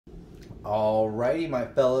Alrighty, my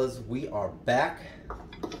fellas, we are back.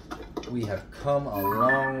 We have come a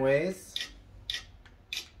long ways.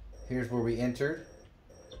 Here's where we entered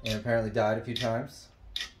and apparently died a few times.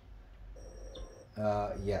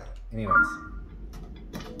 Yeah. Anyways.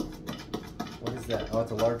 What is that? Oh,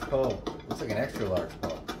 it's a large Poe. Looks like an extra large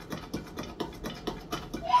Poe.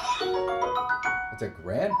 It's a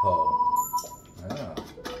grand Poe. Oh.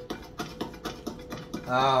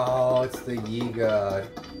 Oh, it's the Yiga.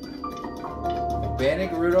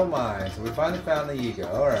 Abandoned Gerudo Mine. So we finally found the Yiga.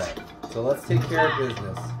 Alright. So let's take care of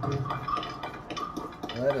business.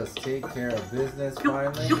 Let us take care of business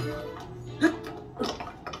finally.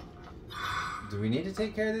 Do we need to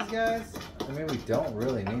take care of these guys? I mean, we don't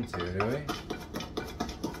really need to, do we?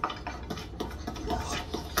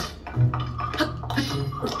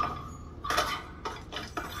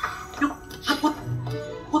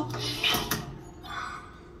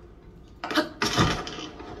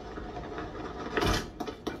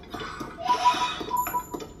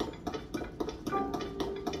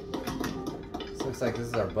 Looks like this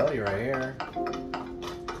is our buddy right here.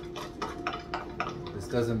 This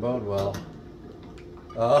doesn't bode well.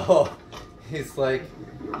 Oh, he's like,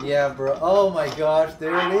 yeah, bro. Oh my gosh,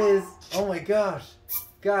 there it is. Oh my gosh.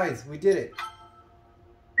 Guys, we did it.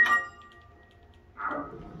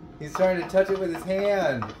 He's trying to touch it with his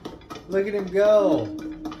hand. Look at him go.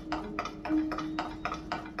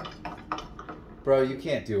 Bro, you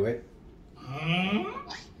can't do it.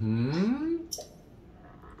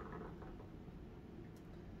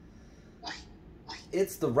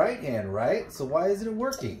 It's the right hand, right? So why isn't it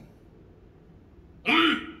working?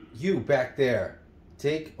 You back there.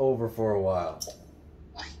 Take over for a while.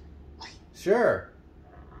 Sure.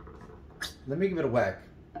 Let me give it a whack.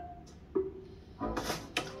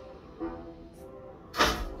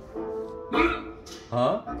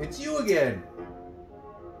 Huh? It's you again.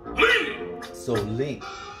 So Link,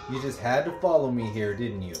 you just had to follow me here,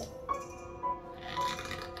 didn't you?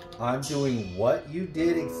 I'm doing what you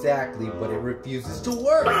did exactly, but it refuses to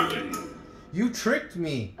work. You tricked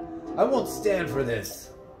me. I won't stand for this.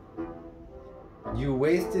 You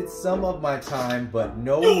wasted some of my time, but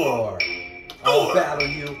no more. I'll battle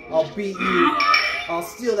you. I'll beat you. I'll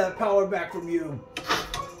steal that power back from you.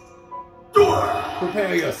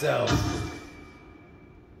 Prepare yourself.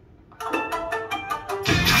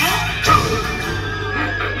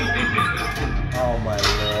 Oh my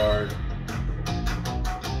lord.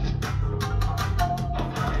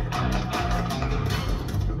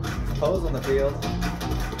 Pose on the field.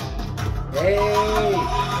 Hey!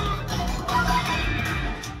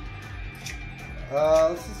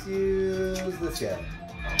 Let's just use this guy.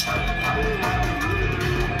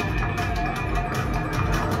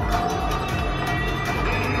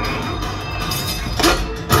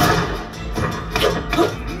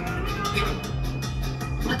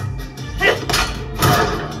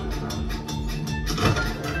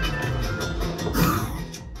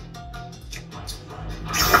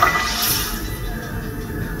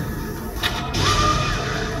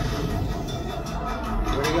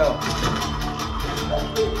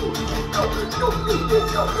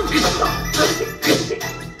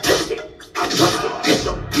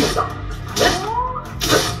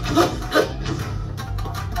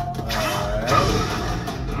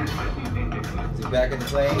 Back in the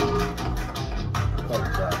plane.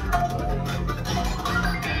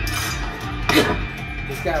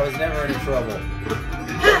 This guy was never in trouble.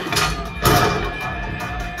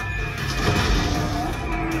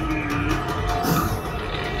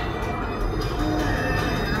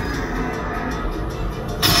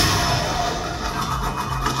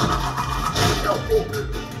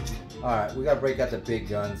 Alright, we gotta break out the big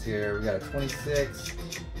guns here. We got a 26.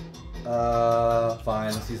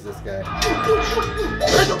 Fine, let's use this guy.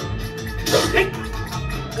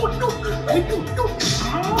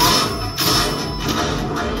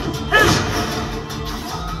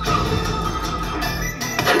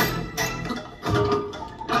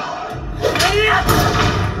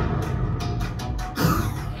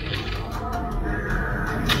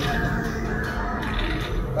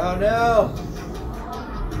 Oh no!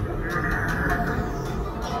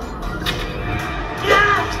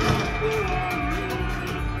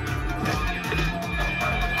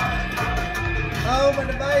 Oh, my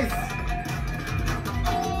device!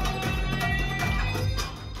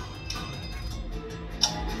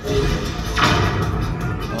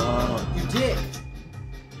 Oh, you dick!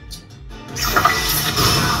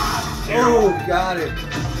 Oh, got it!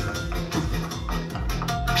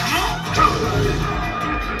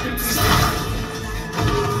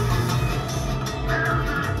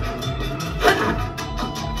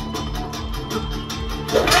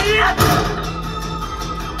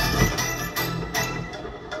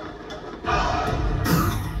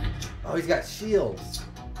 Oh, he's got shields.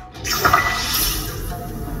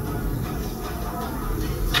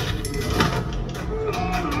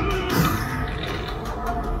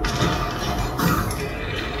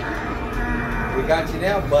 We got you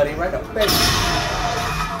now, buddy. Right in the face.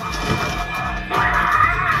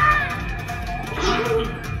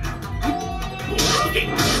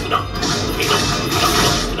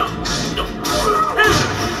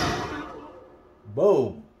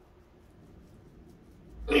 Boom.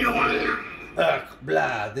 Ugh,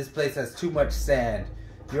 blah. This place has too much sand.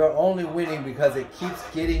 You're only winning because it keeps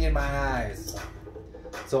getting in my eyes.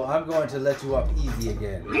 So I'm going to let you off easy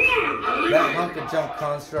again. That hunk of junk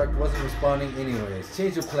construct wasn't responding anyways.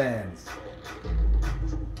 Change your plans.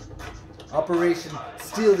 Operation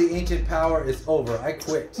Steal the Ancient Power is over. I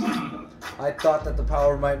quit. I thought that the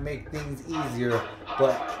power might make things easier,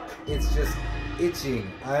 but it's just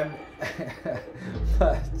itching.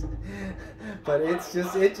 but it's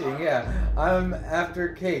just itching, yeah. I'm after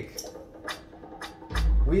cake.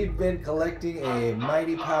 We've been collecting a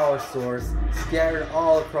mighty power source scattered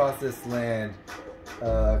all across this land.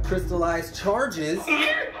 Crystallized charges,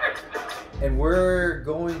 and we're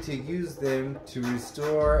going to use them to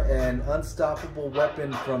restore an unstoppable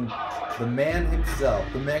weapon from the man himself,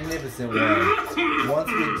 the Magnificent One.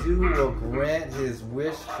 Once we do, we'll grant his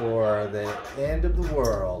wish for the end of the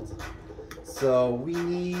world. So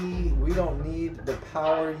we don't need the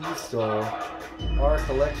power you stole. Our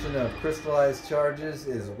collection of crystallized charges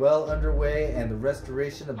is well underway, and the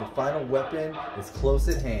restoration of the final weapon is close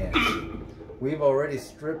at hand. We've already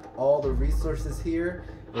stripped all the resources here.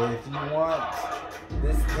 If you want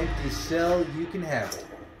this empty shell, you can have it.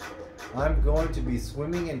 I'm going to be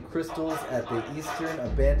swimming in crystals at the Eastern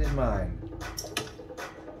Abandoned Mine.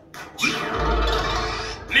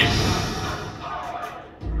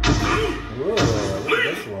 Whoa, look at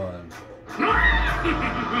this one.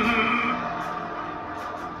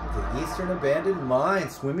 The Eastern Abandoned Mine,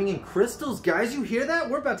 swimming in crystals. Guys, you hear that?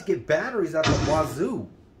 We're about to get batteries out the wazoo.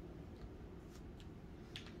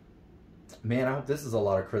 Man, I hope this is a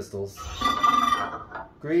lot of crystals.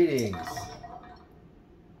 Greetings.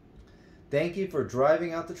 Thank you for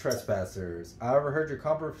driving out the trespassers. I overheard your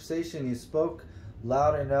conversation. You spoke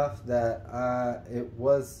loud enough that it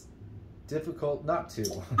was difficult not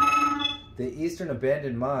to. The Eastern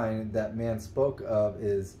Abandoned Mine that man spoke of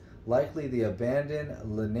is likely the abandoned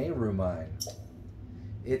Lanayru Mine.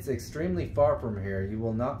 It's extremely far from here. You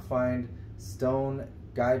will not find stone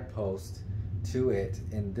guideposts to it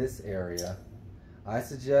in this area. I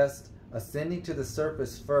suggest ascending to the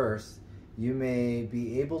surface first. You may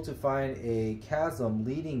be able to find a chasm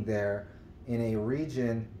leading there in a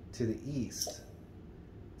region to the east.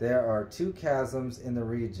 There are 2 chasms in the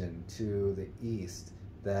region to the east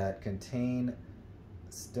that contain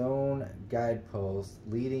stone guideposts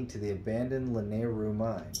leading to the abandoned Lanayru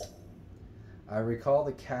Mine. I recall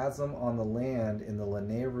the chasm on the land in the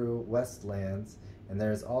Lanayru Westlands, and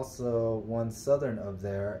there's also one southern of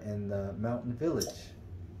there in the mountain village.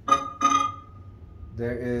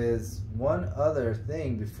 There is one other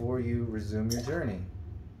thing before you resume your journey.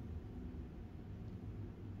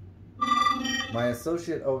 My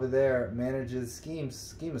associate over there manages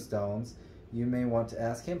schema stones. You may want to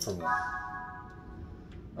ask him for one.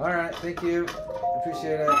 Alright, thank you.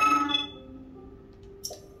 Appreciate it.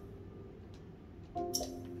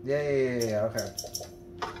 Yeah, okay.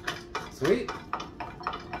 Sweet.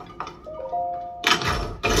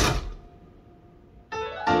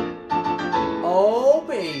 Oh,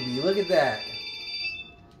 baby, look at that.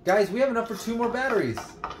 Guys, we have enough for 2 more batteries.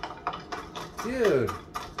 Dude.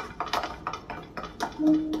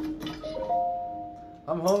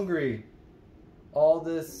 I'm hungry. All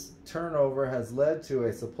this turnover has led to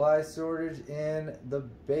a supply shortage in the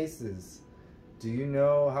bases. Do you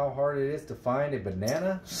know how hard it is to find a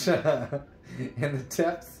banana? And the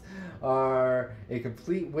depths are a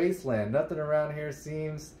complete wasteland. Nothing around here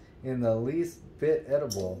seems in the least bit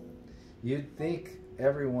edible. You'd think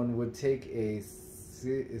everyone would take it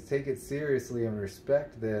seriously and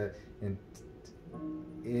respect the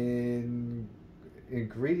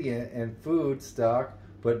ingredient and food stock,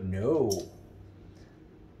 but no.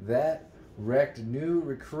 That wrecked new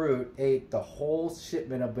recruit ate the whole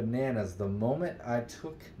shipment of bananas the moment I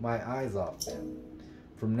took my eyes off them.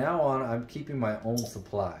 From now on, I'm keeping my own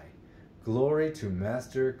supply. Glory to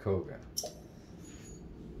Master Koga.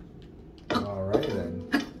 Alright then.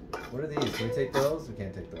 What are these? Can we take those? We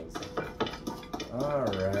can't take those.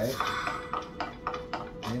 Alright.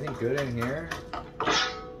 Anything good in here?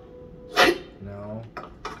 No.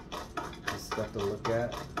 Just stuff to look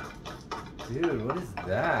at. Dude, what is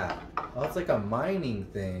that? Oh, it's like a mining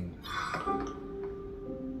thing.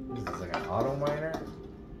 What is this, like an auto miner?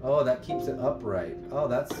 Oh, that keeps it upright. Oh,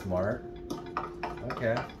 that's smart.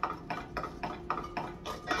 Okay.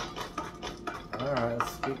 Alright,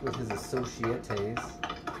 let's speak with his associates.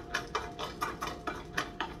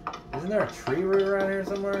 Isn't there a tree root around here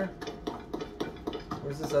somewhere?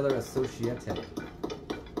 Where's this other associate?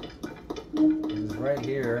 He's right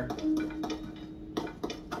here.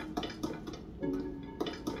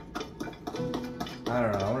 I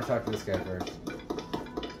don't know. I want to talk to this guy first.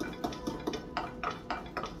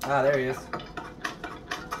 Ah, there he is.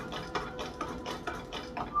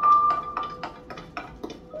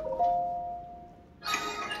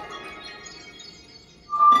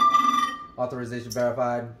 Authorization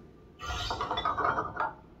verified.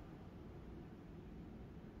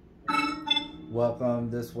 Welcome.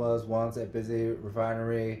 This was once a busy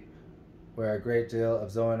refinery where a great deal of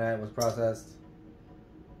zoonite was processed.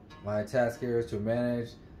 My task here is to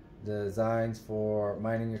manage the designs for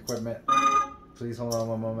mining equipment. Please hold on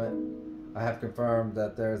one moment. I have confirmed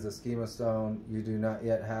that there is a schema stone you do not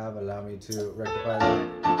yet have. Allow me to rectify that.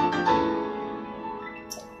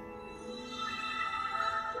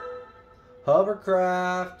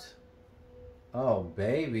 Hovercraft. Oh,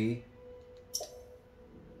 baby.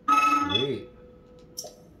 Sweet.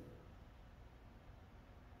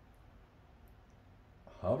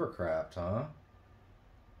 Hovercraft, huh?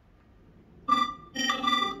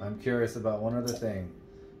 I'm curious about one other thing.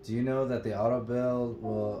 Do you know that the auto build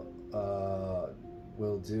will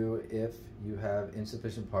do if you have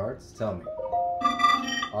insufficient parts? Tell me.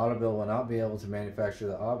 Auto build will not be able to manufacture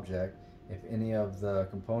the object if any of the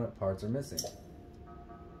component parts are missing.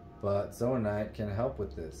 But zoonite can help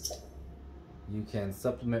with this. You can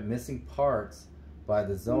supplement missing parts by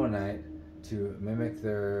the zoonite to mimic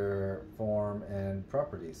their form and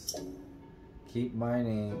properties. Keep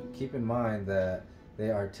in mind that they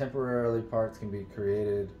are temporarily parts can be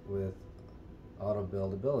created with auto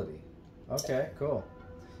build ability. Okay, cool.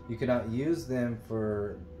 You cannot use them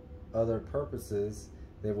for other purposes.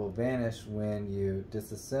 They will vanish when you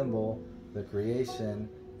disassemble the creation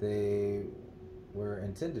they were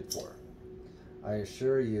intended for. I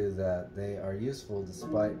assure you that they are useful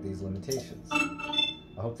despite these limitations.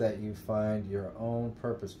 I hope that you find your own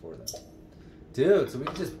purpose for them. Dude, so we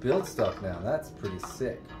can just build stuff now. That's pretty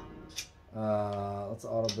sick. Let's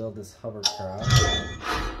auto build this hovercraft.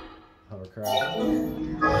 Alright,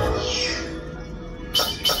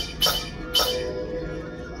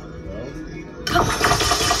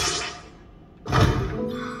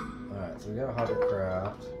 so we got a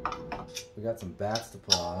hovercraft. We got some bats to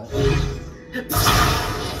put on it.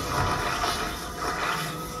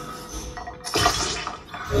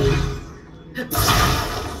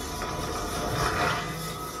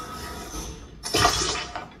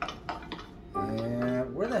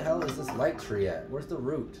 And where the hell is this light tree at? Where's the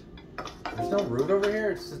root? There's no root over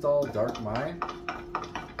here, it's just all dark mine.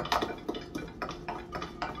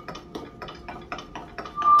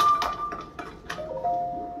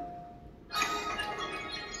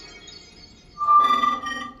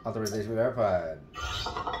 Authorization verified.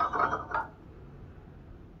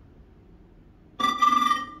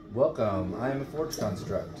 Welcome, I am a Forge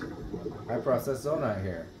Construct. I process zoonite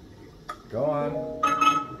here. Go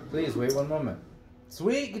on. Please wait one moment.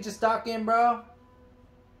 Sweet, get your stock in, bro.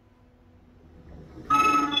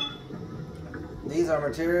 These are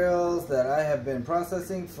materials that I have been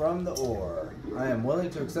processing from the ore. I am willing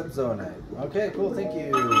to accept zoonite. Okay, cool, thank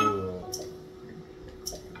you.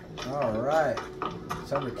 Alright.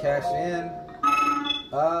 Time to cash in.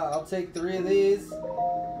 I'll take 3 of these.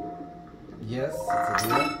 Yes, it's a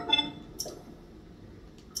deal.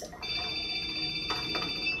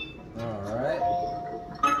 Alright.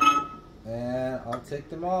 And I'll take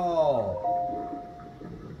them all.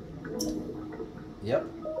 Yep.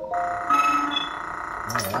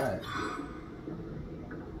 Alright.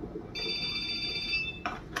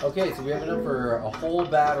 Okay, so we have enough for a whole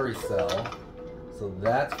battery cell. So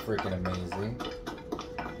that's freaking amazing.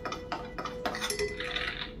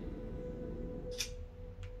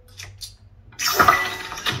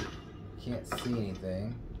 Can't see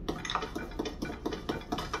anything.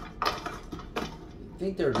 You'd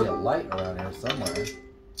think there would be a light around here somewhere.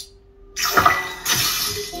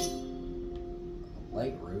 A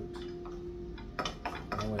light route.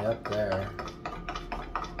 All the way up there.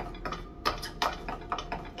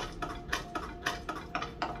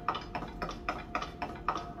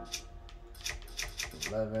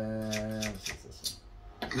 What's this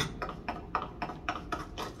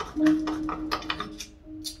one?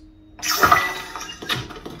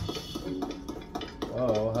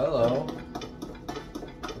 hello.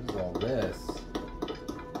 What is all this?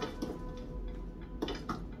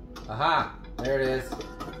 Aha! There it is.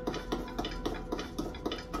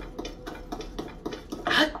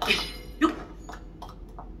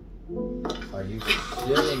 Are you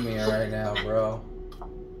shitting me right now, bro?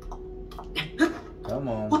 Come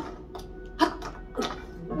on.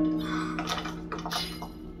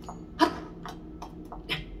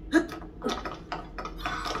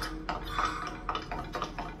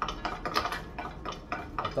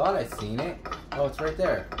 I thought I'd seen it. Oh, it's right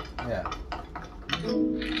there. Yeah.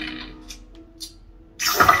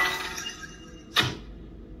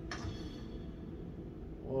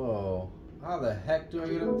 Whoa. How the heck do I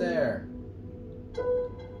get up there?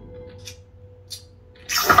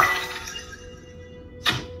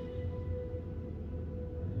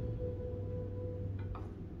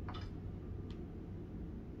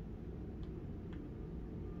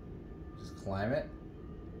 Just climb it.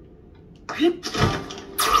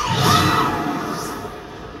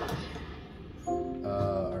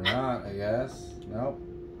 Or not, I guess. Nope.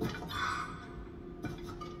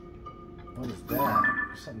 What is that?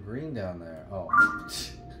 There's something green down there. Oh.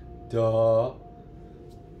 Duh.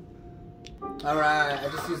 Alright, I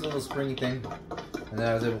just used a little springy thing. And then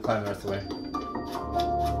I was able to climb the rest of the way.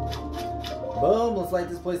 Boom, let's light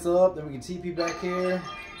this place up. Then we can TP back here.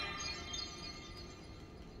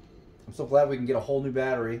 I'm so glad we can get a whole new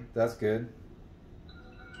battery. That's good.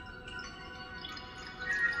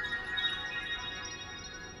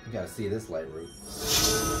 You gotta see this light route.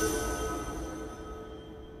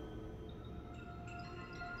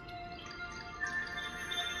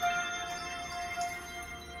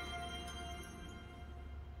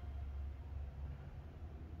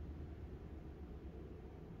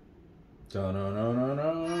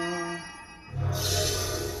 Dun-dun-dun-dun-dun.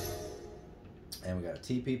 And we got a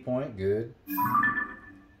TP point, good.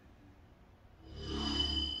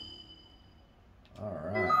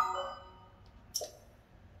 Alright.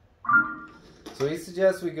 So he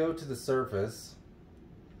suggests we go to the surface.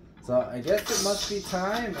 So I guess it must be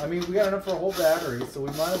time. I mean, we got enough for a whole battery, so we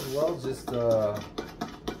might as well just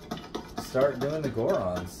start doing the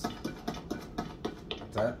Gorons.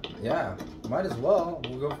 Yeah, might as well.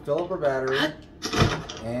 We'll go fill up our battery.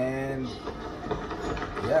 And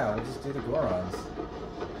yeah, we'll just do the Gorons.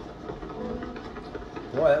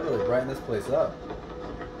 Boy, that really brightened this place up.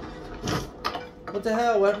 What the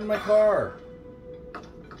hell? What happened to my car?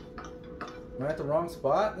 Am I at the wrong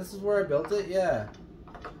spot? This is where I built it? Yeah.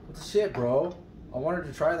 What the shit, bro? I wanted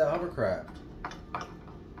to try that hovercraft.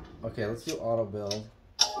 Okay, let's do auto build.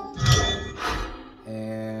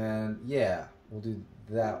 And yeah, we'll do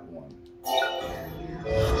that one.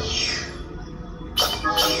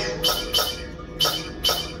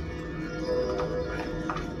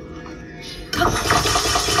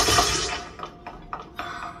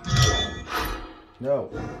 No.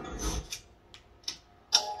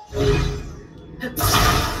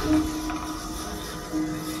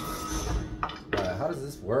 How does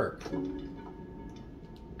this work?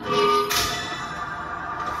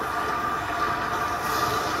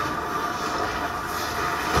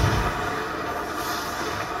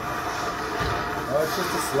 Oh, it's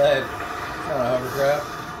just a sled. It's not a hovercraft.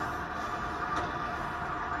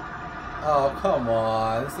 Oh, come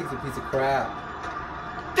on. This thing's a piece of crap.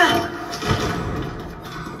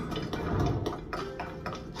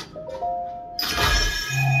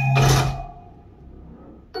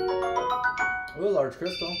 Ooh, large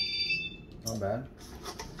crystal. Not bad.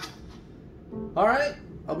 Alright,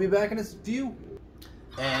 I'll be back in a few.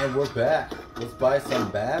 And we're back. Let's buy some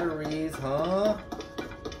batteries, huh?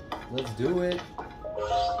 Let's do it.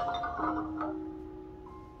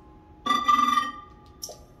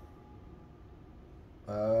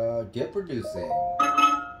 Get producing.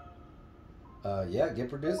 Yeah, get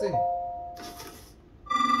producing.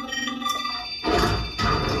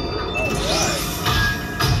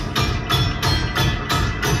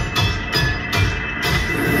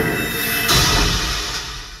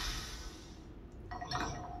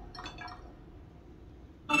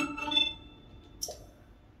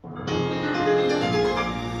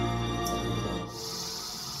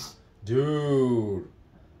 Dude,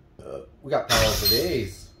 we got power for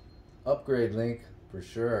days. Upgrade link for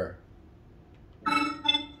sure.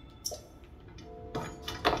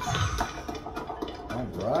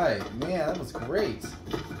 Alright, man, that was great.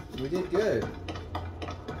 We did good.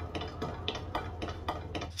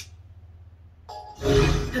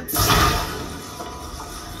 Let's see.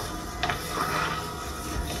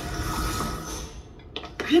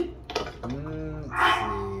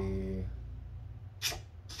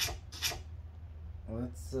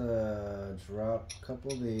 Let's drop a couple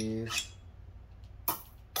couple of these.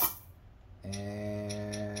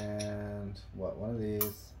 And what? One of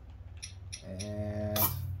these. And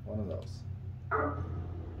one of those.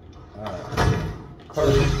 Alright.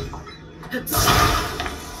 Perfect.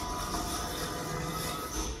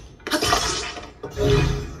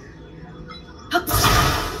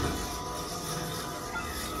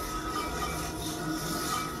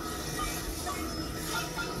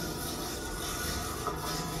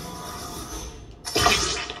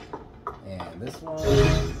 And this one.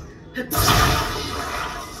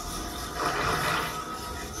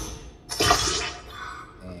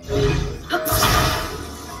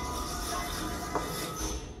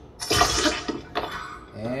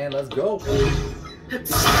 And let's go.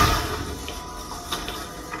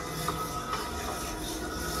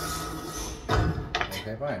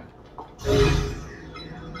 Okay, fine.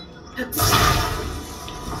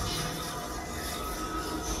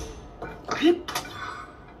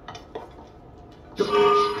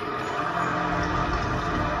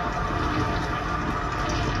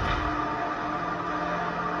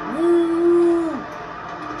 Woo!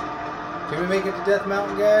 Can we make it to Death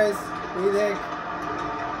Mountain, guys? What do you think?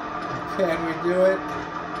 Can we do it?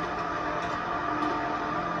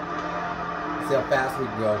 Let's see how fast we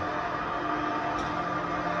can go.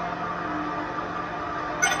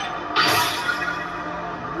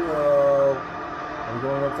 Whoa. Are we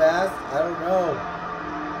going real fast? I don't know.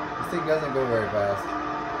 This thing doesn't go very fast.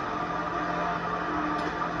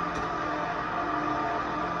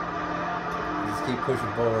 Just keep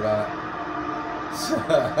pushing forward on it.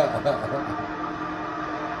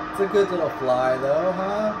 It's a good little fly though,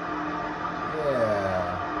 huh?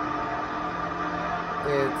 Yeah.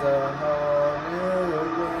 It's a whole new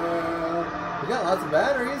world. We got lots of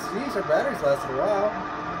batteries. Jeez, our batteries lasted a while.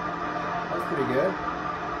 That's pretty good.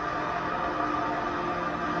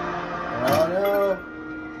 Oh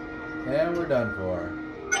no. And we're done for.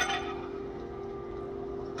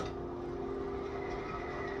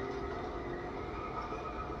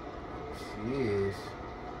 Jeez.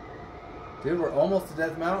 Dude, we're almost to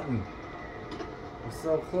Death Mountain. We're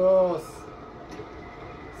so close.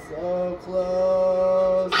 So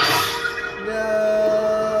close. No.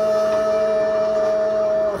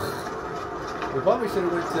 We probably should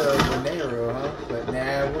have went to Nehru, huh? But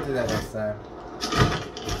nah, we'll do that next time.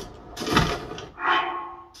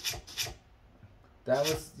 That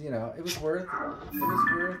was, you know, it was worth. It was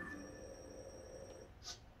worth.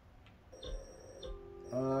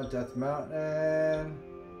 Death Mountain.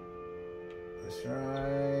 The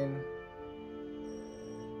shrine.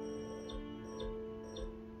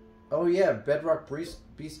 Oh yeah, Bedrock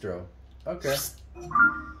Bistro. Okay.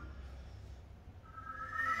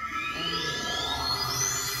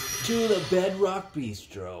 To the Bedrock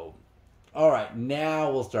Bistro. Alright,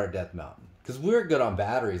 now we'll start Death Mountain. Because we're good on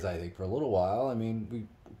batteries, I think, for a little while. I mean, we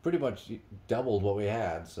pretty much doubled what we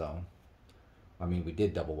had, so... I mean, we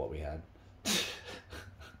did double what we had.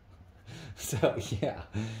 So, yeah.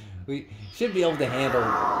 We should be able to handle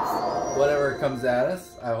whatever comes at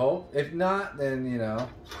us, I hope. If not, then, you know...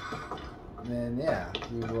 Then, yeah,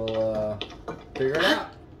 we will figure it out.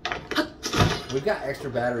 We've got extra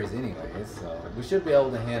batteries anyways, so we should be able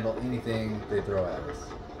to handle anything they throw at us.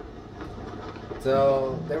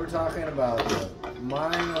 So, they were talking about the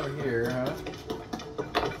mine over here, huh?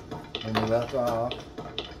 When we left off.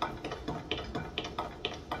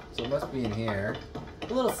 So it must be in here.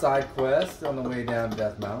 A little side quest on the way down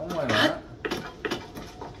Death Mountain, why not?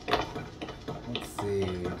 Let's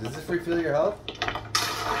see, does this refill your health?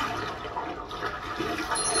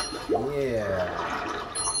 Yeah.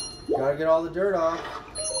 Gotta get all the dirt off.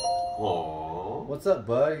 Aww. What's up,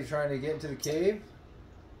 bud? You trying to get into the cave?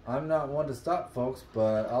 I'm not one to stop folks,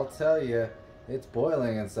 but I'll tell you, it's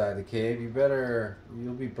boiling inside the cave.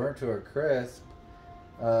 You'll be burnt to a crisp.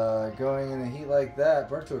 Going in a heat like that,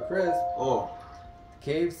 burnt to a crisp. Oh. The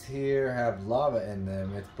caves here have lava in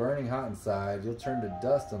them. It's burning hot inside. You'll turn to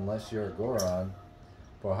dust unless you're a Goron.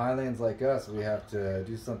 For highlands like us, we have to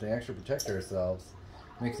do something extra to protect ourselves.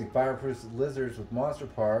 Mixing fireproof lizards with monster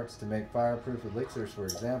parts to make fireproof elixirs, for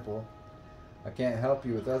example. I can't help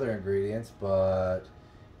you with other ingredients, but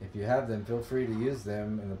if you have them, feel free to use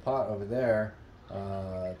them in the pot over there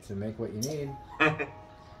to make what you need.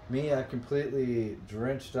 Me, I'm completely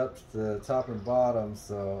drenched up to the top and bottom,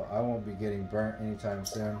 so I won't be getting burnt anytime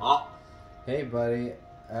soon. Oh. Hey, buddy,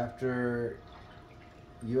 after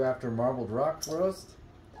marbled rock roast?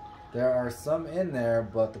 There are some in there,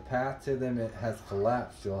 but the path to them has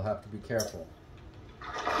collapsed. You'll have to be careful.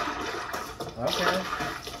 Okay.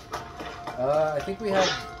 I think we have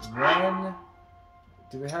one.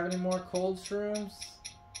 Do we have any more cold shrooms?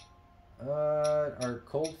 Our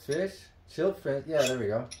cold fish? Chilled fish? Yeah, there we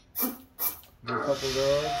go. Do a couple of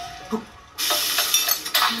those.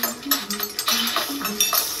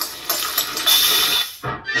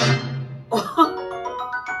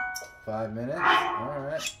 5 minutes.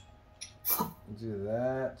 Alright. Do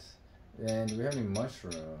that. And do we have any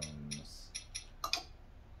mushrooms?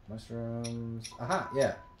 Mushrooms. Aha,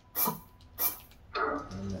 yeah.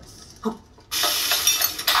 And this.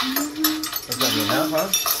 That's not good enough, huh?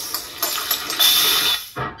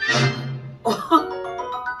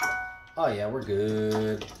 Oh yeah, we're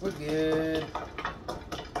good. We're good.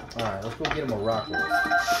 Alright, let's go get him a rock roast.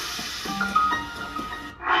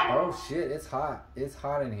 Oh shit, it's hot. It's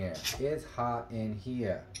hot in here. It's hot in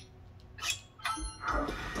here.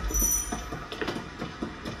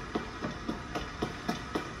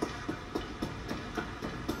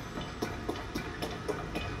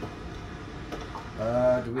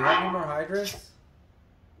 Do we have any more hydrants?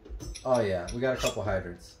 Oh yeah, we got a couple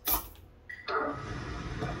hydrants.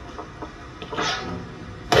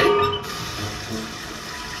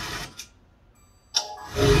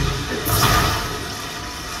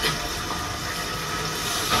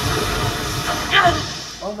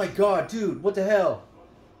 Oh my god, dude, what the hell?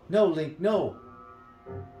 No, Link, no.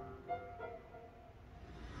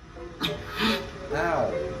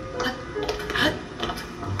 Ow.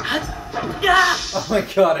 Oh my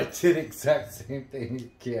god, I did the exact same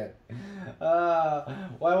thing again.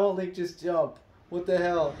 Why won't Link just jump? What the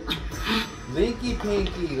hell? Linky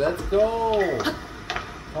Pinky, let's go.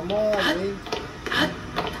 Come on, Link.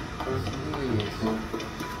 Jeez.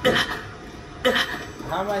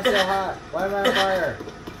 How am I so hot? Why am I on fire?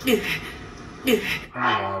 Oh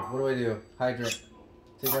my god, what do I do? Hydrant.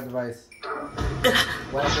 Take out device.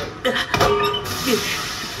 Whack it.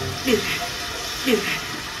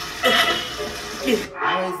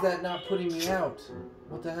 Why is that not putting me out?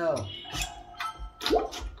 What the hell?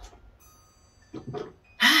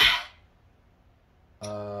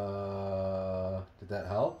 Did that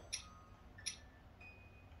help?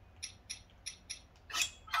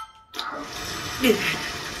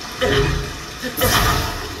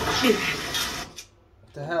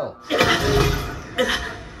 What the hell?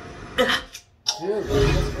 Dude,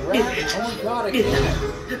 just grab it. Oh my god, I can't.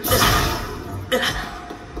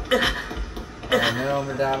 Oh no, I'm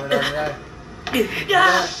gonna die, I'm gonna die.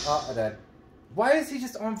 Oh, I died. Why is he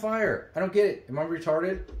just on fire? I don't get it. Am I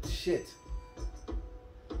retarded? Shit.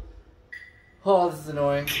 Oh, this is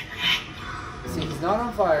annoying. See, he's not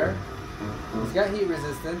on fire. He's got heat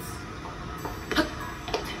resistance.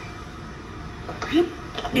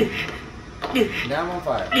 Now I'm on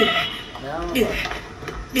fire. Now I'm on fire.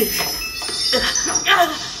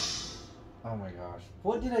 Oh my gosh.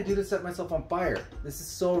 What did I do to set myself on fire? This is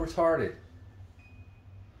so retarded.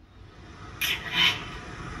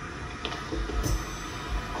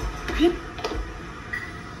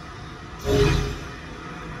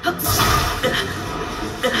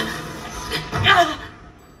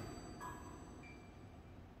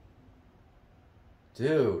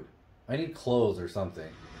 Dude, I need clothes or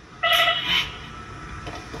something.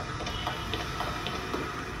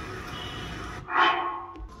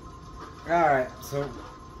 Alright, so,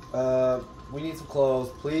 we need some clothes.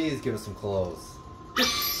 Please give us some clothes.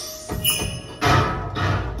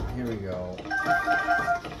 Here we go.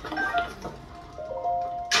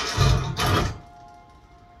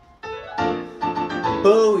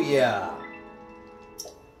 Booyah!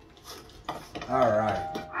 Alright.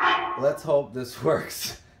 Let's hope this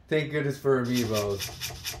works. Thank goodness for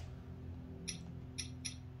amiibos.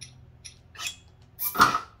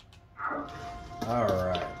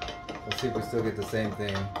 Alright. Let's see if we still get the same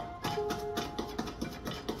thing.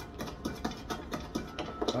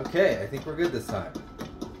 Okay, I think we're good this time.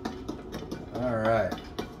 Alright.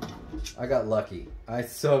 I got lucky. I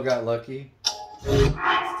so got lucky. Let's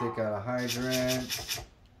take out a hydrant.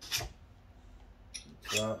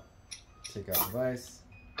 Drop. Take out device.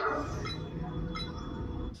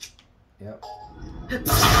 Yep.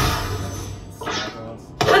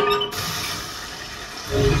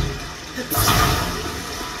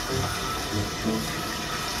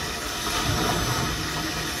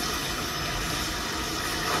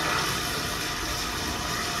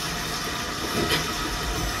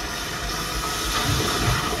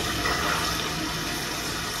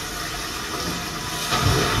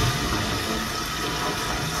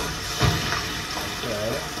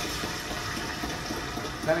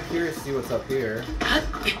 Kind of curious to see what's up here.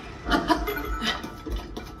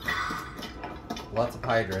 Lots of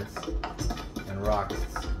hydrants and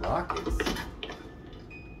rockets. Rockets?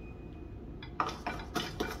 I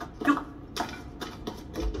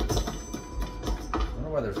wonder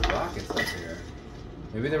why there's rockets up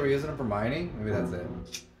Maybe they were using them for mining? Maybe that's it.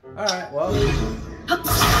 Alright, well. Can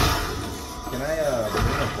I bring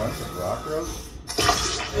a bunch of rock ropes?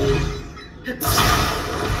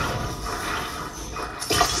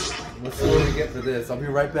 Let's see what we get for this. I'll be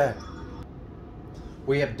right back.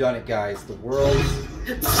 We have done it, guys. The world's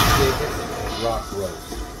biggest rock rope.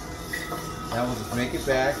 Now we'll just make it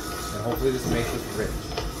back, and hopefully this makes us rich.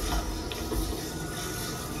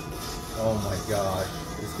 Oh my god.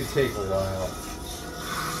 This could take a while.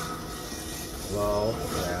 Slow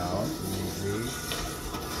down, easy.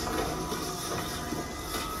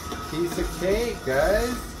 Piece of cake,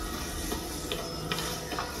 guys.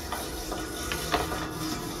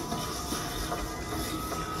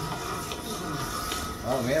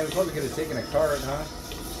 Oh man, we probably could have taken a cart, huh?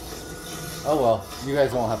 Oh well, you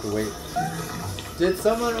guys won't have to wait. Did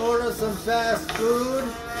someone order some fast food?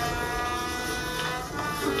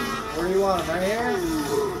 Where do you want them? Right here?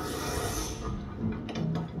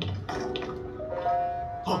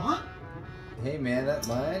 Huh? Hey man, that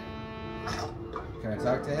mine? Can I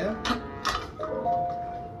talk to him?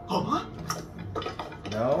 Huh?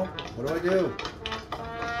 No? What do I do?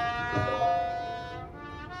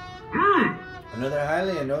 Another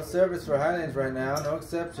Hylian. No service for Hylians right now. No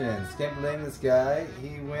exceptions. Can't blame this guy.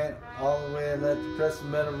 He went all the way and let the precious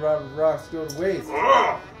metal rocks go to waste.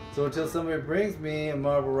 So until somebody brings me a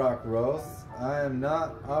marble rock roast, I am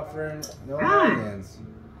not offering no Hylians.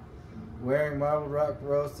 Wearing marble rock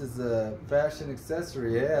roast is a fashion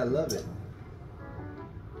accessory. Yeah, I love it.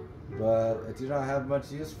 But I do not have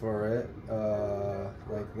much use for it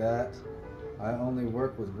like that. I only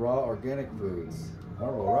work with raw organic foods.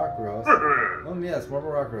 Marble rock roast? Oh yes,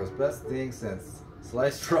 marble rock roast. Best thing since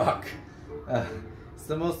sliced rock. It's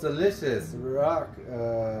the most delicious rock.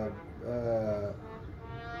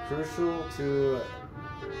 Crucial to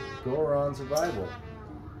Goron survival.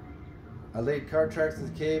 I laid cart tracks in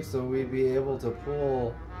the cave so we'd be able to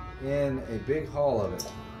pull in a big haul of it.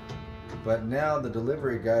 But now the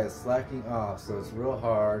delivery guy is slacking off, so it's real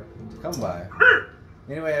hard to come by.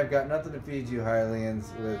 Anyway, I've got nothing to feed you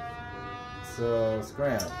Hylians with, so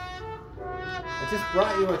scram. I just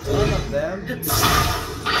brought you a ton of them.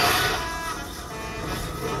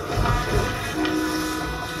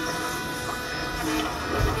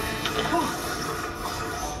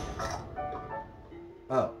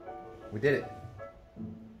 Oh, we did it.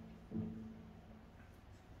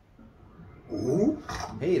 Ooh.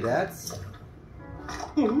 Hey, that's...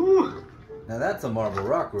 Now that's a marble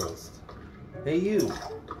rock roast. Hey you,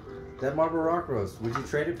 that marble rock roast, would you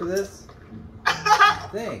trade it for this?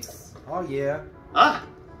 Thanks. Oh yeah.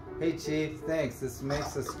 Hey chief, thanks, this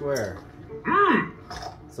makes us square.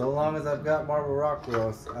 So long as I've got marble rock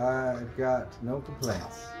roast, I've got no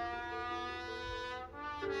complaints.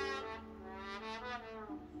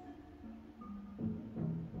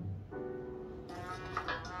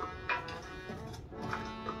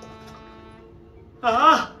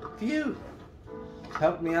 Phew!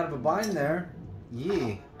 Helped me out of a bind there.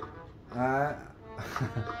 Yee. Am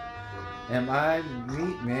I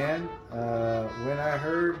meat, man? When I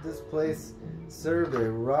heard this place served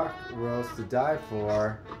a rock roast to die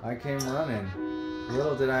for, I came running.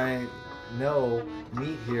 Little did I know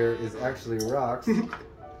meat here is actually rocks.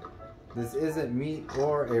 This isn't meat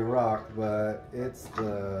or a rock, but it's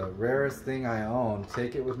the rarest thing I own.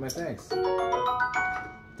 Take it with my thanks.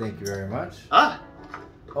 Thank you very much.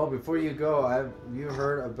 Oh, before you go, have you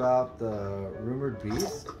heard about the rumored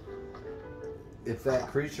beast? If that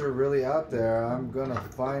creature really out there, I'm gonna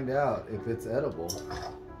find out if it's edible.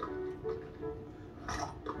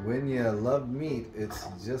 When you love meat, it's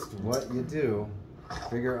just what you do.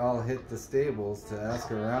 Figure I'll hit the stables to ask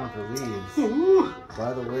around for leads.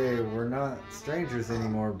 By the way, we're not strangers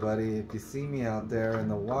anymore, buddy. If you see me out there in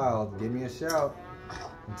the wild, give me a shout.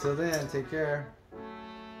 Until then, take care.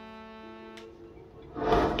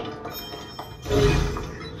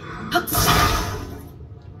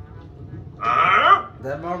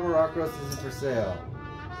 That marble rock roast isn't for sale.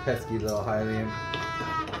 Pesky little Hylian.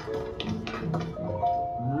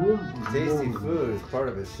 Tasty food is part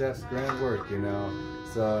of a chef's grand work, you know.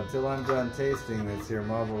 So until I'm done tasting this here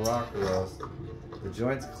marble rock roast, the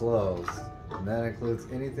joint's closed. And that includes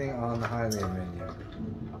anything on the Hylian menu.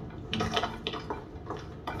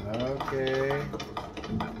 Okay.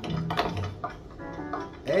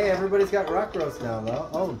 Hey, everybody's got rock roast now, though.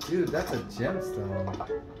 Oh, dude, that's a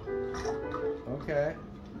gemstone. Okay.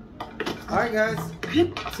 Alright, guys.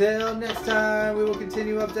 Till next time, we will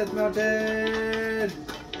continue up Death Mountain.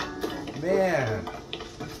 Man,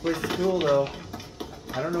 this place is cool, though.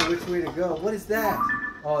 I don't know which way to go. What is that?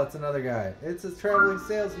 Oh, it's another guy. It's a traveling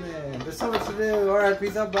salesman. There's so much to do. Alright,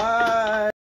 peace out. Bye.